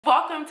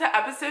Welcome to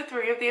episode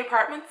 3 of the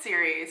apartment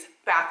series,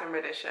 bathroom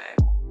edition.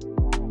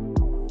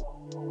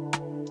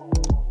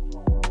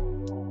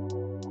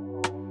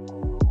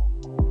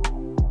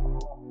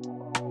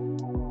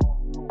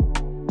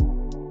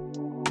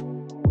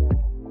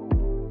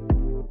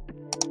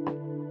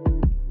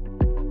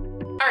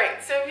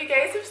 Alright, so if you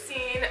guys have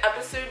seen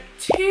episode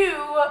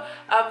 2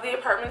 of the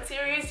apartment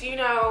series, you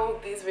know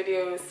these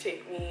videos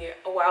take me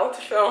a while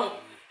to film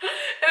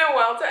and a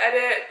while to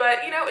edit,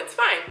 but you know, it's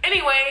fine.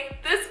 Anyway,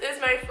 this is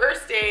my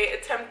first day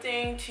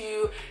attempting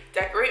to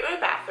decorate my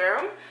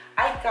bathroom.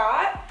 I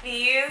got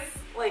these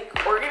like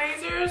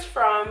organizers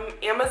from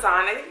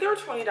Amazon. I think they were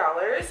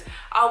 $20.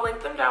 I'll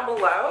link them down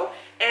below.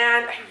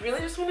 And I really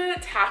just wanted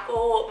to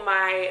tackle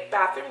my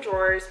bathroom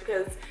drawers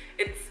because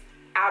it's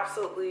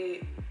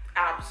absolutely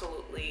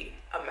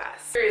a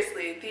mess.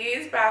 Seriously,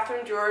 these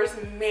bathroom drawers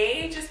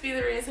may just be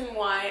the reason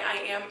why I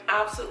am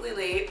absolutely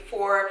late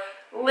for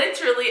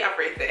literally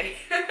everything.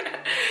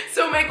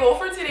 So my goal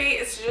for today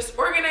is to just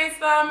organize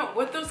them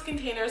with those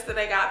containers that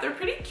I got. They're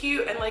pretty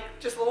cute and like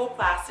just a little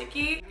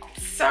plasticky.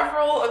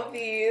 Several of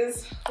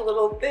these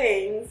little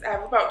things, I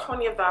have about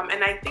 20 of them,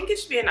 and I think it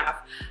should be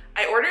enough.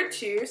 I ordered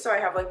 2, so I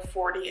have like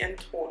 40 in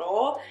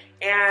total,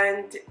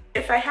 and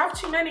if I have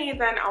too many,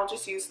 then I'll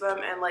just use them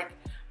in like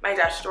my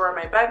desk drawer in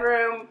my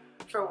bedroom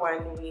for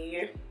when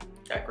we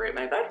decorate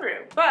my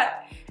bedroom.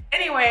 But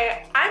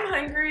anyway, I'm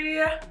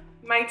hungry.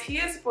 My tea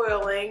is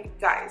boiling.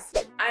 Guys,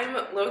 I'm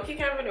low-key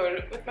kind of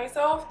annoyed with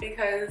myself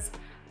because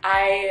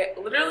I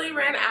literally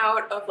ran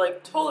out of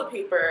like toilet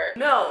paper,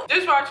 milk,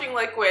 dishwashing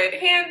liquid,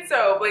 hand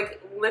soap, like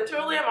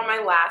literally I'm on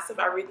my last of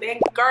everything.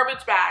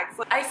 Garbage bags.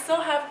 I still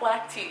have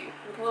black tea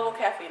with a little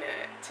caffeine in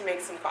it to make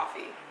some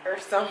coffee or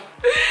some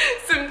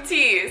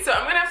tea. So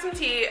I'm gonna have some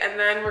tea and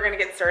then we're gonna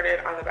get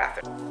started on the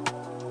bathroom.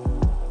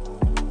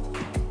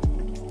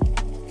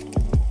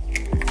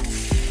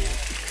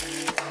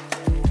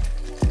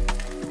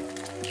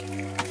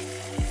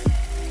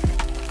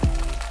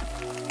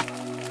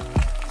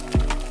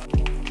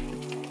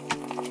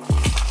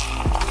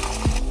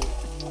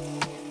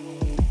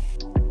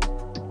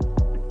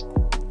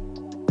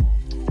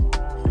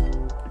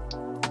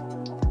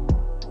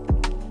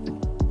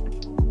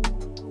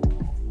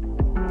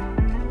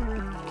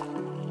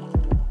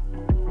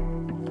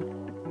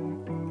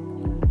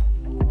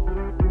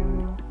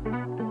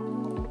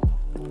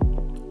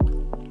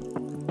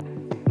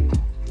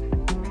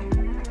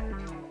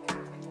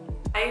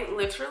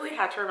 Literally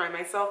had to remind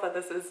myself that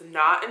this is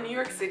not a New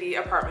York City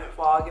apartment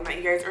vlog and that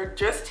you guys are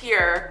just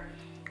here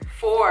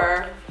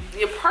for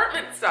the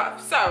apartment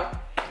stuff. So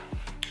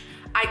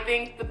I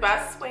think the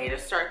best way to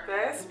start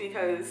this,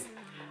 because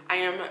I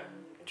am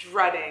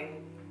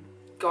dreading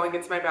going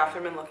into my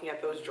bathroom and looking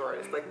at those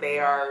drawers, like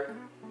they're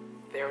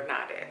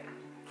not it.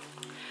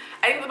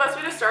 I think the best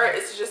way to start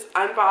is to just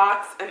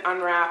unbox and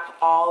unwrap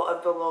all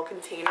of the little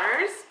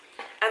containers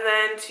and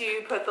then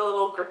to put the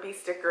little grippy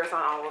stickers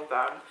on all of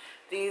them.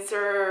 These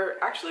are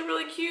actually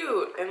really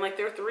cute and like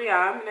they're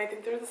 3M and I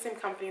think they're the same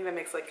company that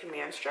makes like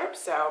command strips,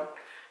 so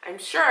I'm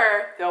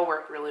sure they'll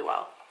work really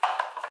well.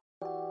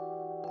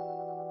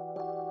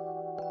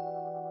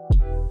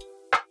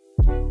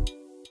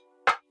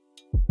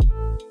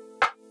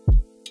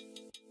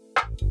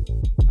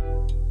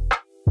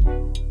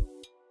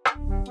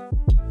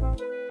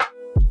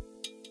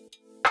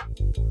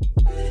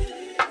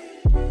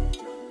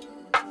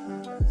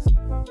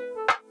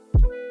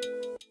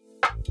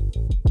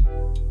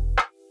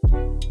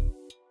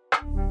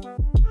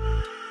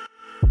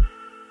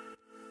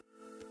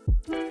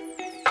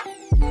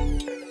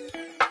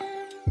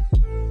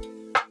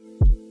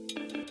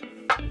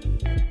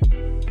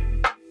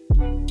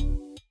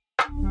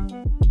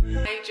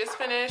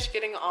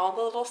 Getting all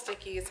the little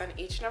stickies on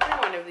each and every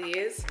one of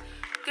these.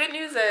 Good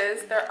news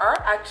is there are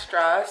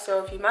extra,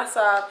 so if you mess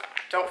up,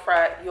 don't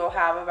fret. You'll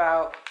have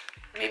about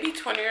maybe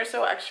 20 or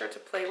so extra to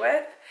play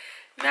with.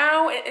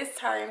 Now it is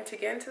time to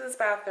get into this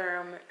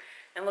bathroom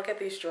and look at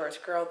these drawers.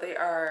 Girl,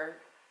 they're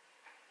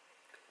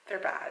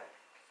bad.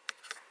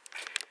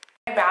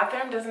 My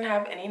bathroom doesn't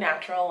have any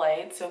natural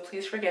light, so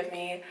please forgive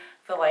me.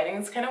 The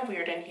lighting's kind of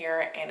weird in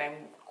here and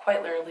I'm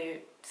quite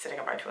literally sitting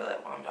on my toilet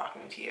while I'm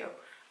talking to you.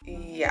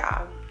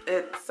 Yeah,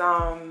 it's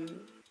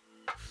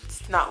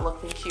not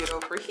looking cute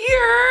over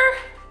here.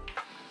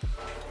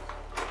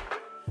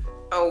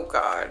 Oh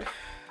God.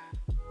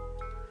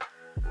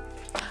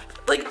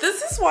 Like,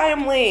 this is why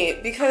I'm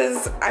late,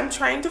 because I'm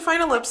trying to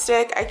find a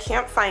lipstick, I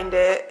can't find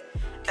it,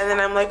 and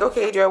then I'm like,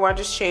 okay, do I want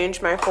to just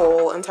change my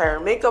whole entire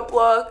makeup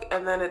look?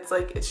 And then it's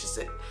like, it's just,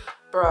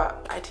 bruh,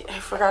 I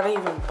forgot I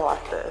even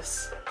bought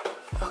this.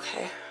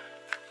 Okay.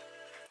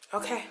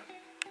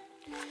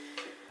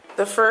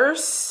 The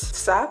first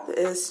step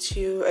is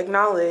to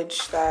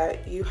acknowledge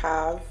that you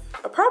have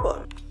a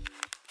problem.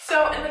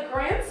 So in the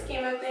grand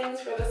scheme of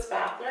things for this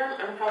bathroom,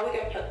 I'm probably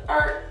gonna put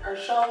art or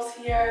shelves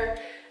here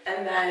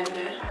and then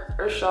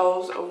our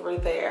shelves over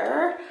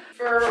there.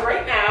 For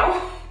right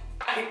now,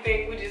 I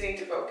think we just need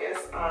to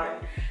focus on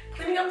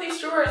cleaning up these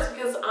drawers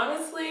because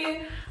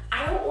honestly,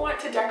 I don't want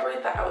to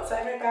decorate the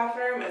outside of my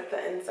bathroom if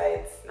the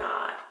inside's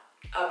not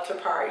up to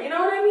par. You know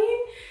what I mean?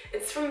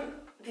 It's from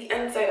the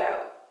inside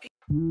out.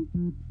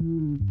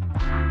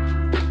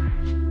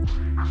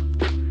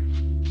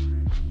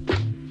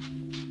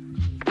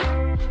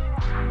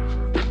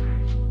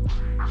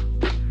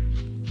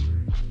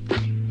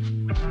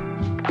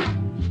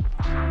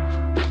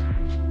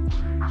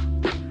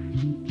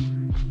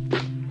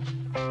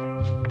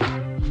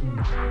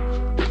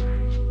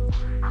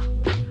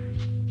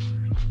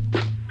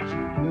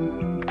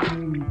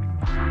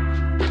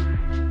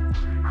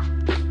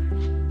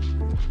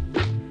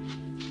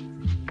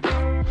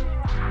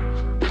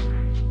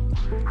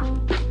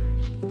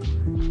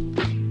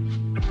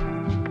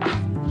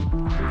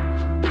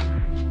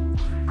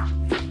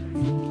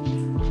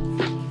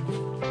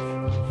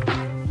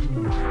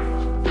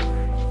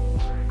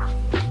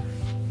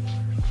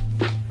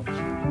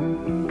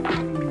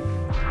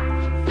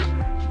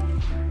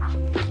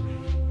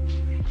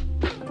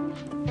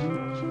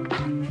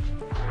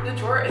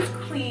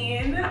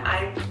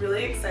 I'm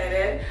really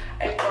excited.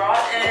 I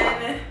brought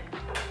in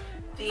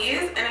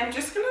these and I'm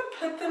just gonna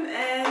put them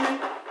in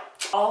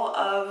all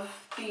of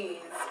these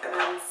and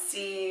then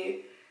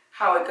see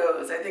how it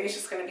goes. I think it's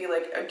just gonna be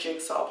like a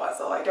jigsaw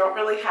puzzle. I don't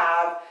really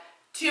have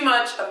too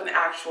much of an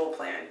actual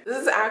plan.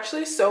 This is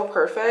actually so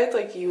perfect.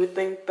 Like, you would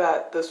think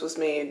that this was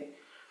made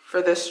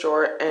for this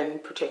drawer in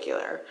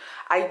particular.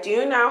 I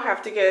do now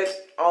have to get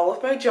all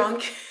of my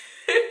junk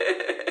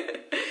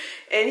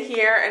in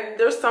here, and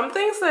there's some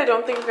things that I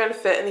don't think are gonna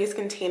fit in these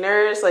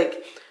containers,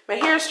 like my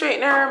hair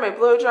straightener, my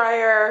blow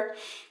dryer,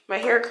 my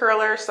hair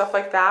curler, stuff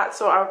like that.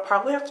 So I'll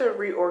probably have to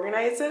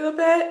reorganize it a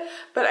bit,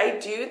 but I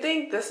do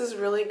think this is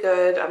really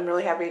good. I'm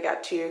really happy I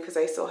got two because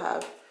I still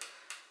have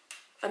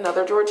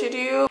another drawer to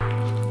do.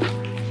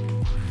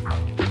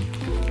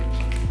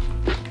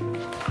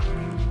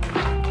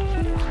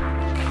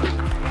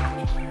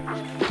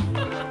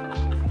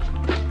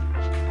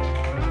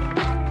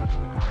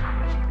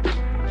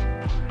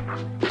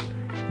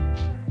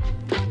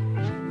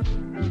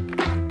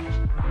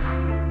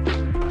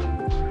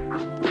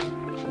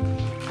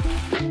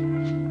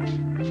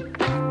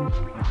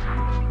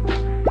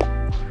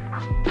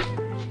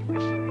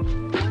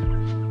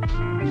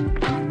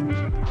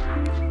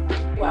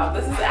 Wow,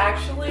 this is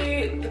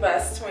actually the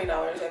best $20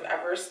 I've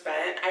ever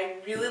spent. I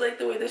really like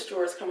the way this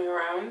drawer is coming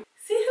around.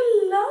 Say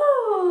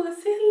hello,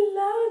 say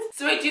hello.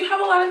 So I do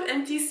have a lot of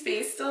empty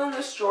space still in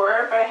this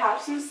drawer, but I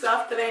have some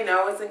stuff that I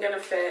know isn't gonna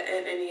fit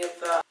in any of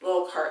the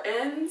little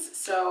cartons.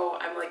 So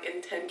I'm like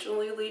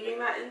intentionally leaving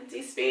that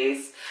empty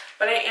space.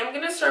 But I am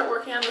gonna start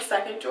working on the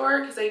second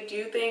drawer because I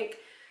do think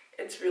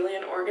it's really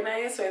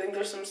unorganized. So I think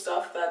there's some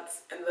stuff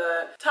that's in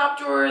the top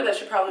drawer that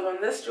should probably go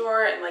in this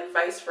drawer and like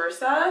vice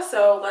versa.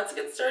 So let's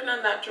get started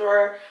on that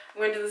drawer.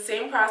 I'm going to do the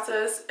same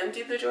process,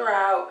 empty the drawer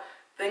out,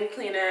 then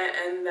clean it,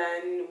 and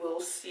then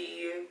we'll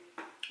see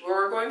where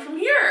we're going from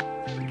here.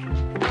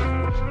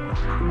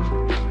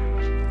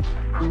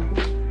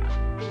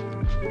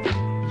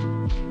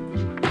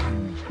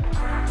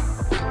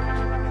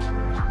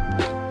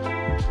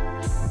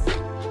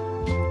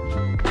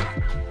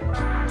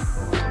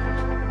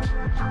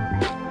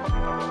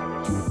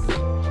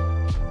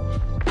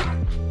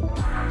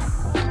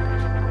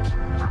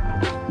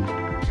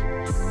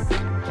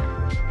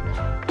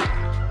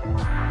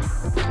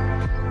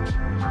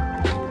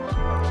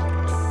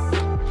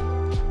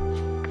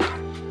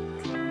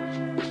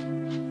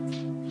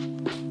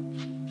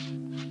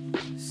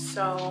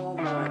 So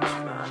much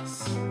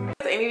mess.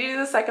 I need to do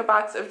the second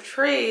box of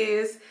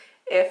trays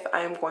if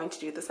I'm going to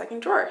do the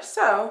second drawer.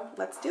 So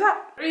let's do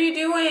that. What are you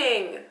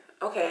doing?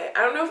 Okay, I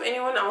don't know if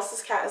anyone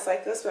else's cat is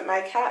like this, but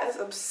my cat is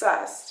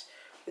obsessed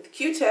with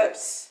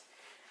Q-tips.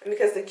 And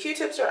because the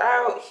Q-tips are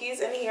out, he's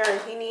in here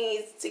and he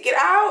needs to get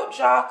out.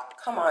 Jacques,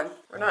 come on.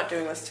 We're not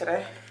doing this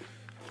today.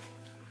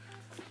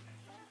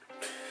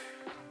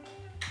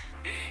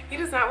 He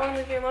does not want to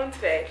leave me alone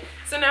today.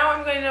 So now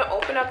I'm going to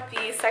open up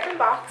the second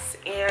box,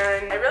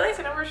 and I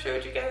realized I never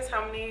showed you guys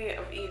how many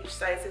of each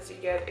sizes you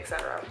get,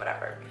 etc.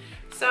 whatever.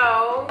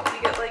 So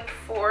you get like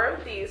 4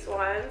 of these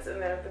ones,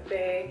 and they're the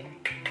big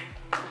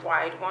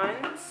wide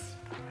ones.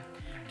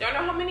 Don't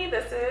know how many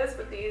this is,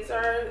 but these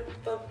are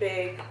the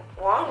big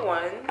long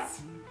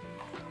ones.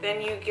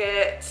 Then you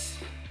get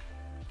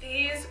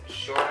these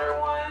shorter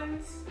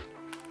ones,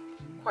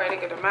 quite a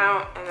good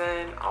amount, and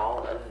then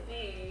all of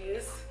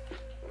these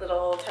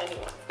little tiny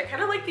ones. I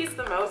kind of like these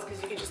the most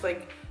because you can just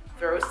like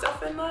throw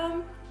stuff in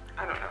them.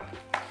 I don't know.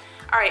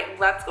 All right,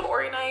 let's go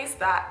organize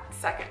that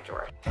second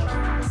drawer.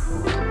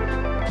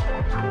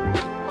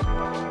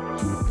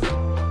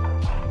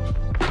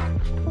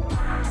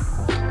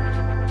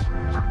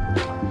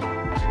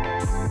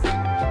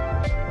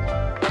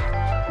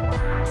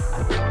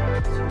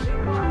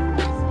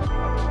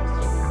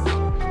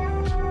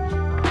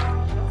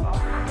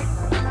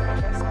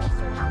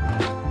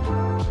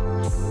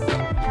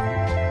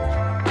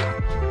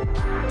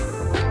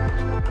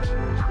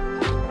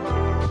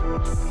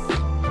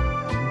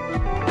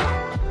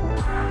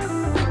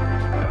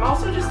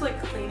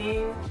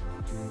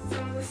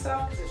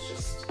 Stuff because it's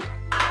just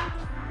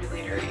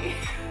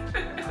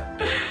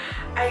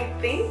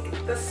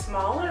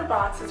smaller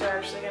boxes are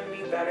actually gonna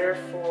be better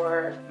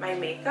for my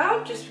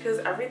makeup just because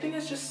everything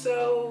is just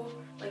so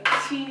like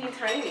teeny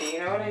tiny, you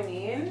know what I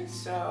mean?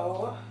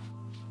 So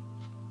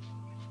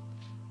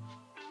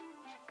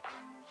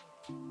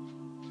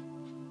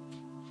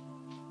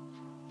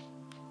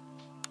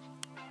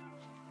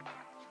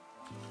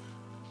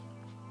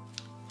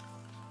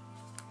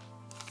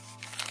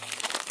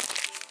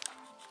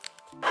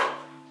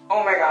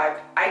oh my god,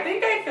 I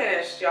think I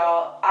finished,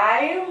 y'all.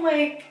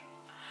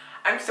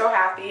 I'm so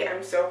happy,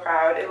 I'm so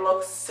proud. It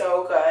looks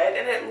so good,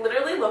 and it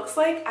literally looks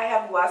like I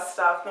have less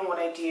stuff than what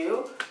I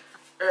do,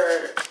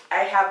 or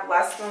I have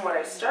less than what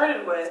I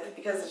started with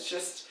because it's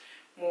just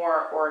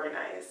more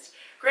organized.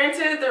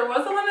 Granted, there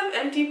was a lot of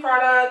empty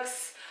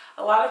products,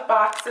 a lot of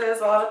boxes,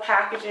 a lot of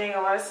packaging,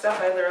 a lot of stuff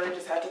I literally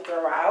just had to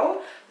throw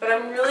out, but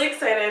I'm really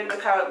excited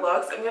with how it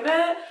looks. I'm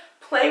gonna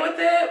play with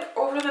it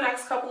over the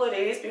next couple of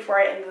days before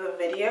I end the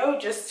video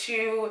just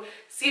to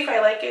see if I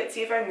like it,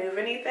 see if I move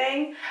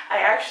anything. I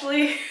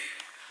actually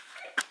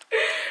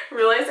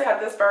realized I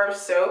had this bar of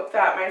soap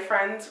that my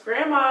friend's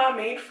grandma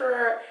made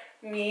for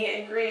me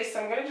in Greece,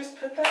 so I'm gonna just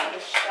put that in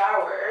the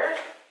shower.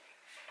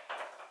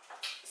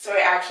 So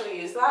I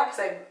actually use that because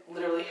I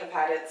literally have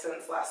had it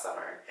since last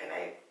summer and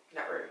I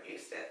never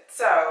used it.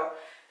 So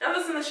now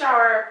that's in the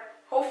shower,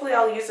 hopefully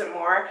I'll use it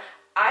more.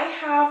 I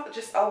have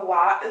just a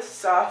lot of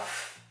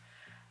stuff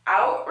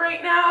out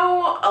right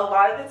now. A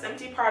lot of it's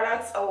empty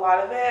products, a lot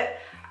of it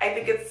I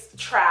think it's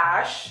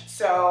trash,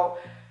 so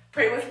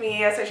pray with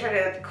me as I try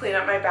to clean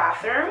up my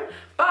bathroom.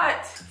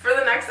 But for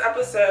the next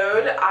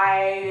episode,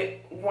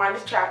 I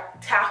wanted to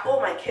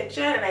tackle my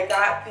kitchen, and I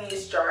got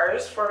these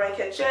jars for my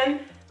kitchen.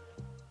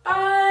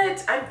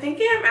 But I'm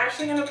thinking I'm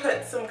actually gonna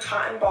put some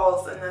cotton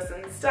balls in this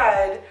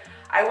instead.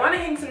 I wanna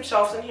hang some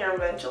shelves in here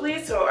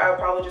eventually, so I'll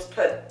probably just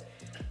put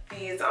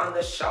these on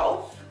the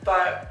shelf.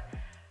 But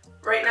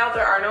right now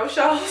there are no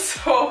shelves,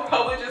 so I'll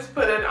probably just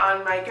put it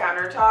on my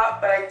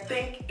countertop. But I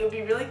think it would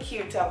be really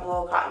cute to have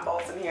little cotton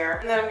balls in here.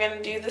 And then I'm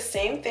gonna do the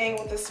same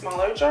thing with a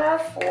smaller jar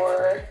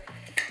for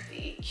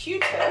the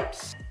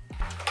Q-tips.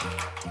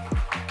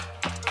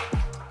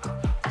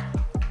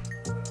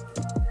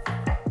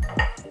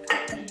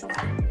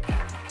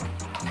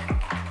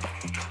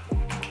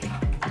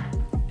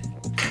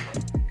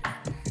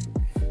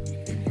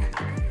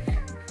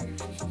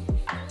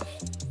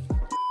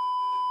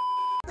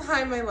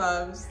 Hi, my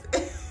loves.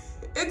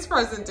 It's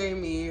present day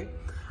me.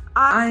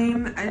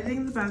 I'm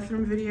editing the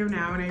bathroom video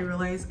now, and I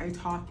realize I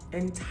talk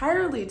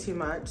entirely too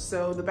much.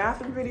 So the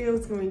bathroom video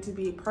is going to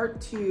be part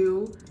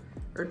 2,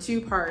 or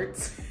 2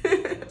 parts.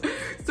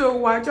 So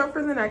watch out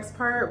for the next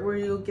part where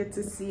you'll get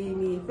to see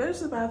me finish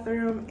the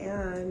bathroom,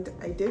 and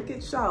I did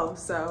get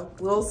shelves, so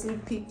a little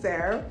sneak peek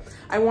there.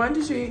 I wanted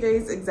to show you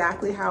guys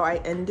exactly how I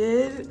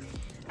ended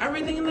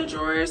everything in the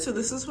drawers. So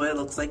this is what it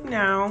looks like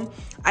now.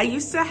 I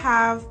used to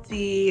have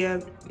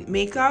the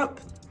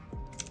makeup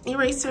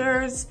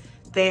erasers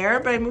there,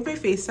 but I moved my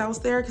face towels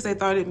there because I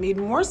thought it made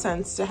more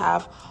sense to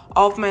have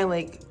all of my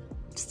like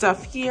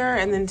stuff here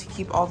and then to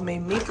keep all of my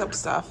makeup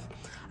stuff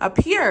up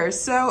here.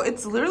 So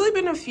it's literally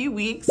been a few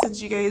weeks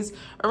since you guys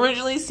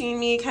originally seen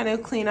me kind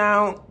of clean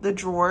out the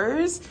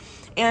drawers,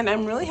 and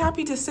I'm really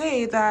happy to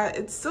say that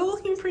it's still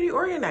looking pretty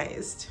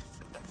organized.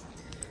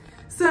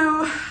 So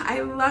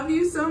I love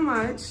you so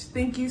much.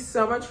 Thank you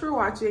so much for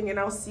watching, and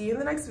I'll see you in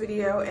the next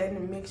video,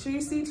 and make sure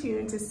you stay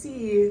tuned to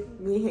see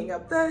me hang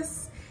up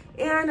this.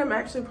 And I'm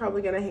actually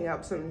probably gonna hang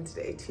up some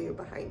today too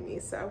behind me.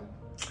 So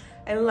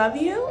I love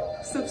you,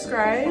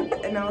 subscribe,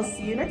 and I'll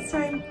see you next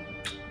time.